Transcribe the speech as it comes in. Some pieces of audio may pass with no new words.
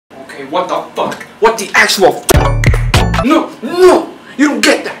Okay, what the fuck? What the actual fuck? No, no! You don't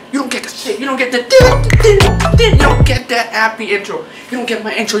get that! You don't get the shit! You don't get the you don't get that happy intro! You don't get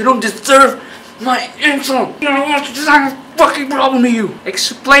my intro! You don't deserve my intro! You don't want to design a fucking problem to you!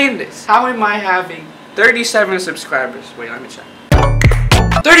 Explain this! How am I having 37 subscribers? Wait, let me check.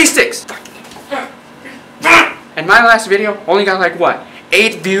 36! And my last video only got like what?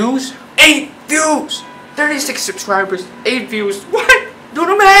 8 views? 8 views! 36 subscribers, 8 views. What? Do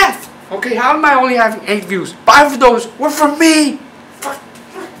the math! Okay, how am I only having 8 views? 5 of those were from me!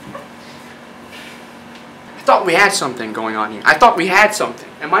 I thought we had something going on here. I thought we had something.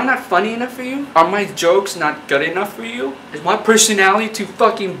 Am I not funny enough for you? Are my jokes not good enough for you? Is my personality too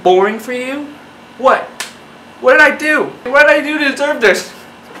fucking boring for you? What? What did I do? What did I do to deserve this?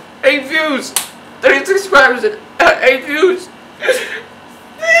 8 views! 36 subscribers and 8 views!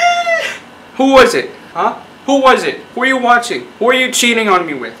 Who was it? Huh? Who was it? Who are you watching? Who are you cheating on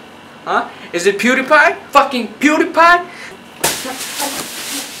me with? Huh? Is it PewDiePie? Fucking PewDiePie?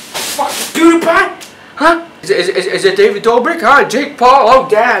 Fucking PewDiePie? Huh? Is it David Dobrik? Huh? Jake Paul? Oh,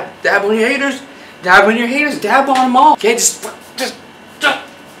 dab. Dab on your haters. Dab on your haters. Dab on them all. Okay, just.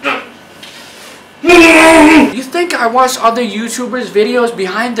 You think I watch other YouTubers' videos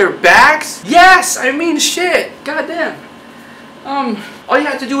behind their backs? Yes! I mean, shit. Goddamn. All you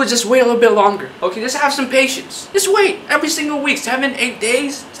have to do is just wait a little bit longer. Okay, just have some patience. Just wait every single week, 7, 8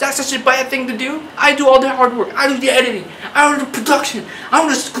 days. Is that such a bad thing to do? I do all the hard work. I do the editing. I do the production. I do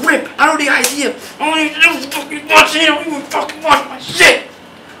the script. I do the idea. I don't even fucking watch it. I don't even fucking watch my shit.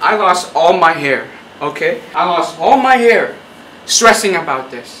 I lost all my hair. Okay? I lost all my hair stressing about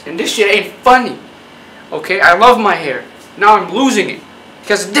this. And this shit ain't funny. Okay? I love my hair. Now I'm losing it.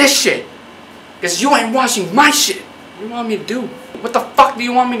 Because of this shit. Because you ain't watching my shit. What do you want me to do? What the fuck do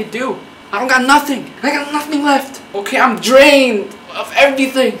you want me to do? I don't got nothing. I got nothing left. Okay, I'm drained of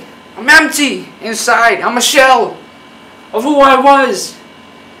everything. I'm empty inside. I'm a shell of who I was.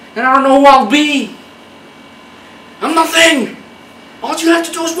 And I don't know who I'll be. I'm nothing. All you have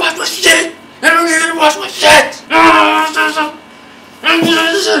to do is watch my shit. I don't need to watch my shit.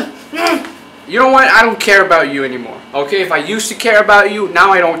 You know what? I don't care about you anymore. Okay, if I used to care about you,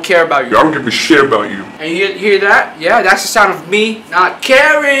 now I don't care about you. I don't give a shit about you. And you hear that? Yeah, that's the sound of me not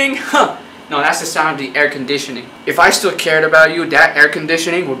caring. Huh. No, that's the sound of the air conditioning. If I still cared about you, that air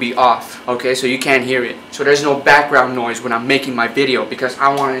conditioning would be off. Okay, so you can't hear it. So there's no background noise when I'm making my video because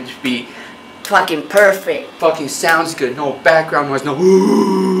I want it to be fucking perfect. Fucking sounds good. No background noise. No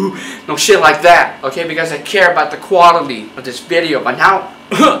ooh, no shit like that. Okay, because I care about the quality of this video. But now,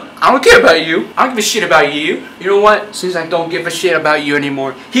 I don't care about you. I don't give a shit about you. You know what? Since I don't give a shit about you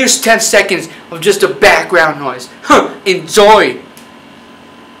anymore, here's 10 seconds of just a background noise. Huh, enjoy.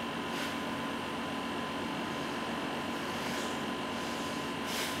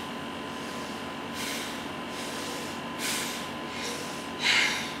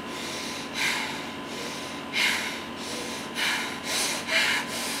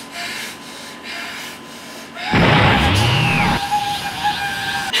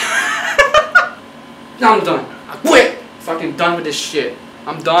 Now I'm done. I quit. Fucking done with this shit.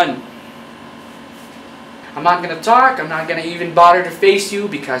 I'm done. I'm not gonna talk. I'm not gonna even bother to face you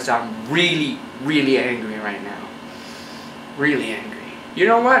because I'm really, really angry right now. Really angry. You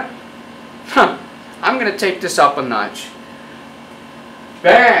know what? Huh. I'm gonna take this up a notch.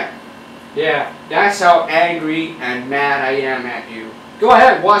 Bam! Yeah, that's how angry and mad I am at you. Go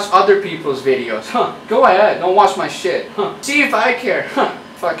ahead, watch other people's videos. Huh. Go ahead, don't watch my shit. Huh. See if I care. Huh.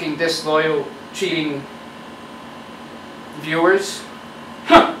 Fucking disloyal, cheating viewers.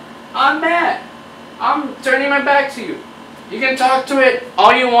 Huh. I'm mad. I'm turning my back to you. You can talk to it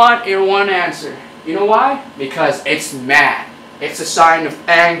all you want, it won't answer. You know why? Because it's mad. It's a sign of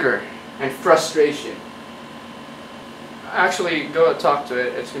anger and frustration. Actually, go talk to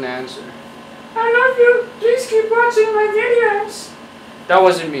it. It's gonna answer. I love you. Please keep watching my videos. That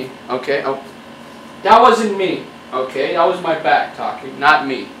wasn't me. Okay. Oh, that wasn't me. Okay. That was my back talking, not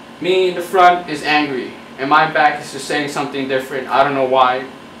me. Me in the front is angry, and my back is just saying something different. I don't know why.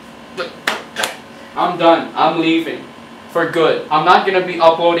 I'm done. I'm leaving. For good. I'm not gonna be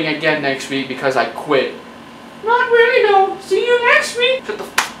uploading again next week because I quit. Not really though. See you next week.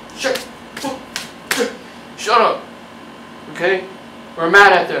 Shut up. Okay? We're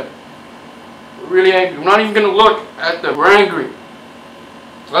mad at them. We're really angry. We're not even gonna look at them. We're angry.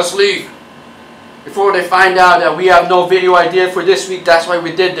 Let's leave. Before they find out that we have no video idea for this week, that's why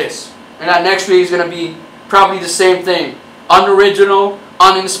we did this. And that next week is gonna be probably the same thing. Unoriginal,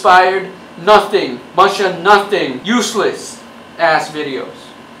 uninspired, nothing. Bunch of nothing. Useless ass videos.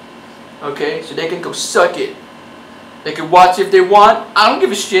 Okay? So they can go suck it. They can watch if they want. I don't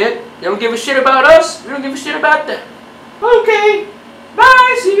give a shit. They don't give a shit about us. We don't give a shit about them. Okay.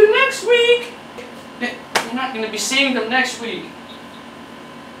 Bye. See you next week. We're not going to be seeing them next week.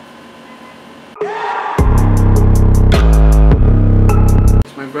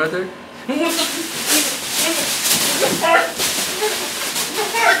 It's my brother.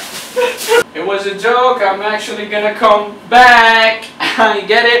 It was a joke. I'm actually gonna come back. You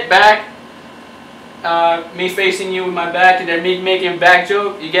get it? Back. Me facing you with my back and then me making a back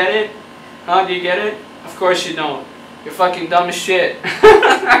joke. You get it? Huh? Do you get it? Of course you don't. You're fucking dumb as shit.